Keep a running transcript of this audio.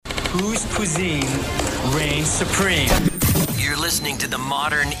whose cuisine reigns supreme. You're listening to the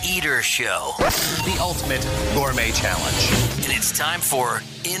Modern Eater Show, the ultimate gourmet challenge. And it's time for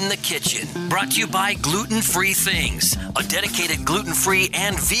In the Kitchen, brought to you by Gluten-Free Things, a dedicated gluten-free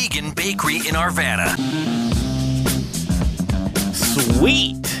and vegan bakery in Arvada.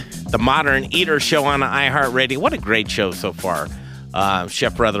 Sweet. The Modern Eater Show on iHeartRadio. What a great show so far.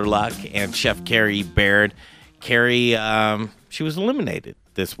 Chef Brother Luck and Chef Carrie Baird. Carrie, she was eliminated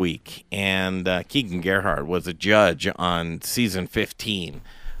this week, and Keegan Gerhard was a judge on season 15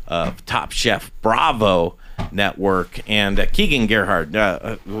 of Top Chef Bravo Network. And Keegan Gerhard,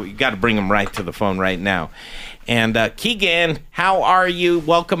 we got to bring him right to the phone right now. And Keegan, how are you?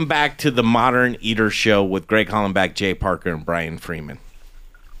 Welcome back to the Modern Eater Show with Greg Hollenbach, Jay Parker, and Brian Freeman.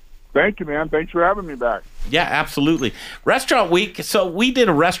 Thank you, man. Thanks for having me back. Yeah, absolutely. Restaurant Week. So we did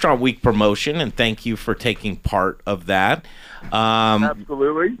a Restaurant Week promotion, and thank you for taking part of that.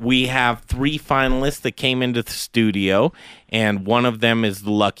 Absolutely. We have 3 finalists that came into the studio, and one of them is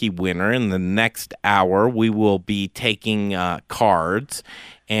the lucky winner. In the next hour, we will be taking cards,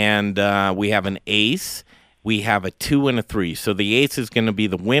 and we have an ace. We have a 2 and a 3. So the ace is going to be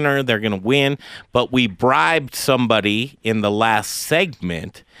the winner. They're going to win. But we bribed somebody in the last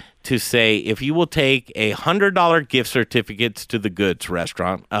segment to say, if you will take $100 gift certificates to the Goods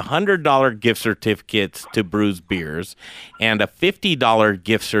restaurant, $100 gift certificates to Brews Beers, and a $50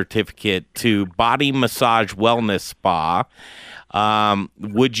 gift certificate to Body Massage Wellness Spa,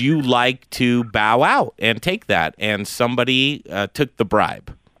 would you like to bow out and take that? And somebody took the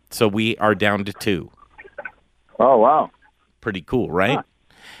bribe. So we are down to 2. Oh, wow. Pretty cool, right?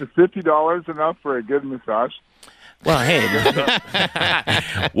 Is $50 enough for a good massage? Well, hey,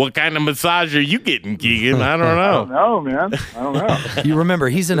 what kind of massage are you getting, Keegan? I don't know. I don't know, man. I don't know. You remember,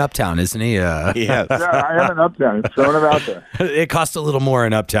 he's in Uptown, isn't he? Yes. Yeah, I am in Uptown. It's throwing it out there. It costs a little more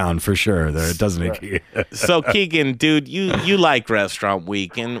in Uptown, for sure, there, doesn't it? So, Keegan, dude, you like Restaurant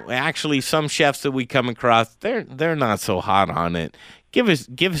Week, and actually some chefs that we come across, they're not so hot on it. Give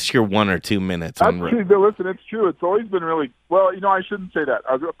us your 1 or 2 minutes. Actually, listen, it's true. It's always been really, well, I shouldn't say that.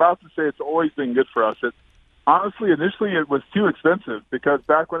 I was about to say it's always been good for us. Honestly, initially it was too expensive because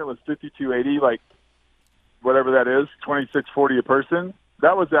back when it was $52.80, like whatever that is, $26.40 a person,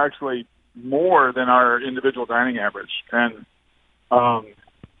 that was actually more than our individual dining average. And now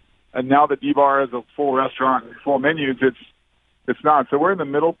that Dbar is a full restaurant and full menus, it's not. So we're in the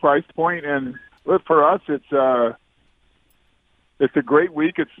middle price point, and for us, it's a great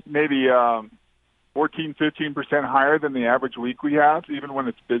week. It's maybe 14-15% higher than the average week we have, even when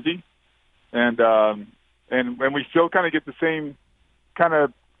it's busy. And we still kind of get the same kind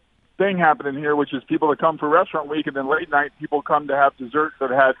of thing happening here, which is people that come for Restaurant Week, and then late night people come to have dessert that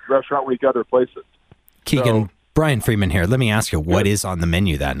had Restaurant Week other places. Keegan, Brian Freeman here. Let me ask you, what is on the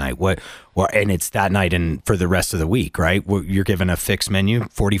menu that night? And it's that night and for the rest of the week, right? You're given a fixed menu,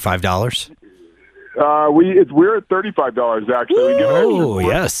 $45? We're at $35 actually. Oh,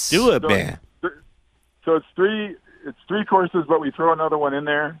 yes. Do it, man. So it's three courses, but we throw another one in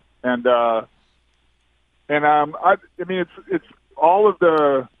there, and it's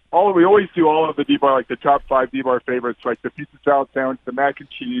we always do all of the Dbar, like the top 5 Dbar favorites, like the pizza salad sandwich, the mac and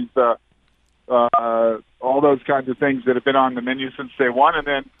cheese, all those kinds of things that have been on the menu since day one, and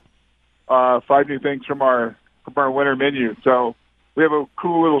then 5 new things from our winter menu. So we have a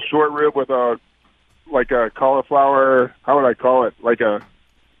cool little short rib with a cauliflower. How would I call it? Like a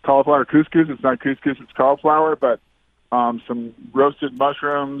cauliflower couscous. It's not couscous. It's cauliflower, but some roasted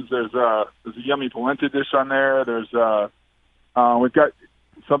mushrooms. There's a yummy polenta dish on there. There's we've got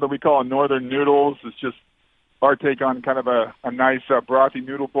something we call northern noodles. It's just our take on kind of a nice brothy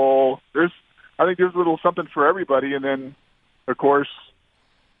noodle bowl. I think there's a little something for everybody, and then of course,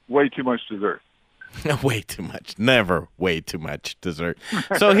 way too much dessert. Way too much. Never way too much dessert.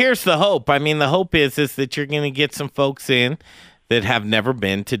 So here's the hope. I mean, the hope is that you're going to get some folks in that have never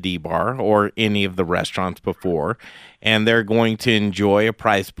been to Dbar or any of the restaurants before, and they're going to enjoy a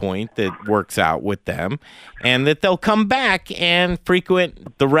price point that works out with them, and that they'll come back and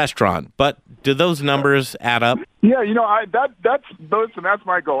frequent the restaurant. But do those numbers add up? Yeah, that's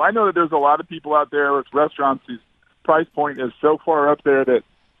my goal. I know that there's a lot of people out there with restaurants whose price point is so far up there that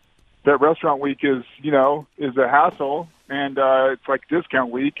Restaurant Week is a hassle, and it's like discount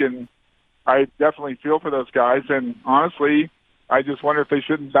week, and I definitely feel for those guys. And honestly, I just wonder if they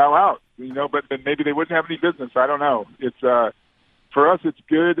shouldn't bow out, but then maybe they wouldn't have any business. I don't know. It's for us, it's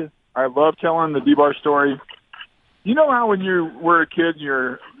good. I love telling the Dbar story. You know how when you were a kid,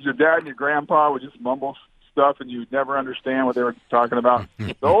 your dad and your grandpa would just mumble stuff and you'd never understand what they were talking about?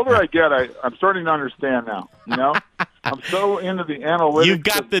 The older I get, I'm starting to understand now, I'm so into the analytics. You've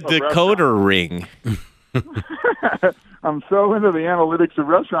got the of decoder ring. I'm so into the analytics of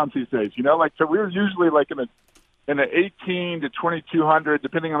restaurants these days. So we're usually like in a 18 to 2,200,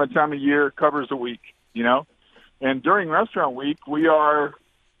 depending on the time of year, covers a week. And during restaurant week, we are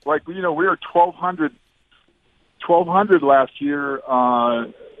like we were 1,200 last year.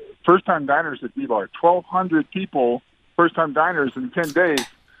 First-time diners at Dbar, 1,200 people, first-time diners in 10 days.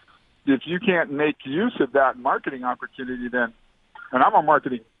 If you can't make use of that marketing opportunity, then, and I'm a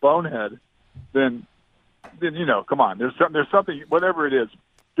marketing bonehead, then come on. There's something, whatever it is,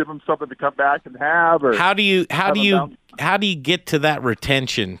 give them something to come back and have. Or how do you get to that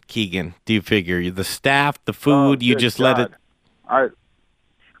retention, Keegan? Do you figure the staff, the food, you just let it?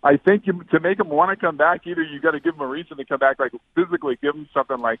 I think to make them want to come back, either you got to give them a reason to come back, like physically give them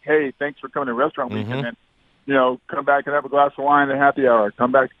something like, hey, thanks for coming to restaurant week, and then, come back and have a glass of wine at happy hour,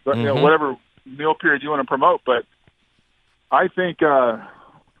 come back, whatever meal period you want to promote. But I think,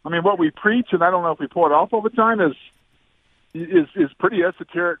 what we preach, and I don't know if we pull it off all the time, is pretty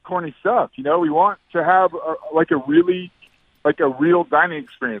esoteric, corny stuff. We want to have a real dining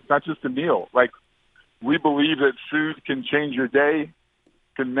experience, not just a meal. Like, we believe that food can change your day,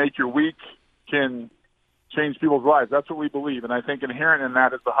 can make your week, can change people's lives. That's what we believe, and I think inherent in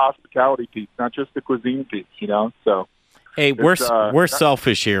that is the hospitality piece, not just the cuisine piece. So, hey, we're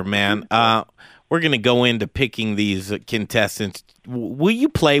selfish here, man. We're going to go into picking these contestants. Will you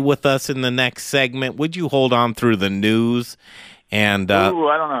play with us in the next segment? Would you hold on through the news? And I don't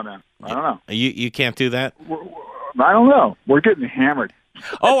know, man. I don't know. You can't do that? I don't know. We're getting hammered.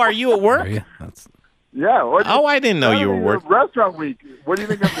 Oh, are you at work? Yeah. I didn't know you were working. Restaurant week. What do you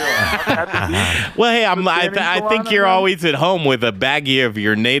think I'm doing? Well, hey, I think you're always at home with a baggie of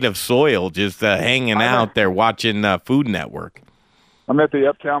your native soil, just hanging out there watching Food Network. I'm at the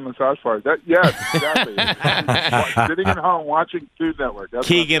Uptown Massage Park. Yes, exactly. Sitting at home watching Food Network. That's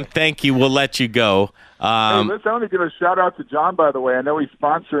Keegan, thank you. We'll let you go. Hey, let's only give a shout out to John, by the way. I know he's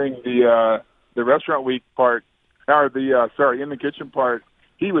sponsoring the restaurant week part, or in the kitchen part.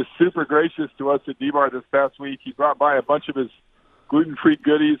 He was super gracious to us at Dbar this past week. He brought by a bunch of his gluten-free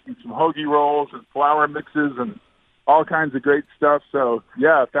goodies and some hoagie rolls and flour mixes and all kinds of great stuff. So,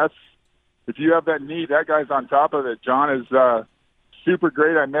 yeah, if you have that need, that guy's on top of it. John is super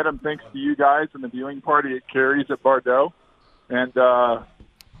great. I met him thanks to you guys and the viewing party at Carrie's at Bordeaux. And,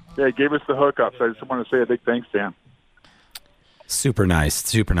 he gave us the hookup. So I just want to say a big thanks to him. Super nice.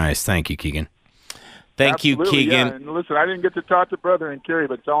 Super nice. Thank you, Keegan. Thank you, Keegan. Yeah. And listen, I didn't get to talk to brother and Carrie,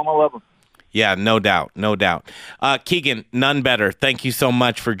 but tell him I love him. Yeah, no doubt. Keegan, none better. Thank you so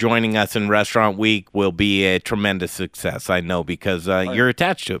much for joining us in Restaurant Week. Will be a tremendous success, I know, because you're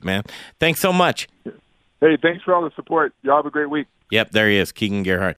attached to it, man. Thanks so much. Hey, thanks for all the support. Y'all have a great week. Yep, there he is, Keegan Gerhard.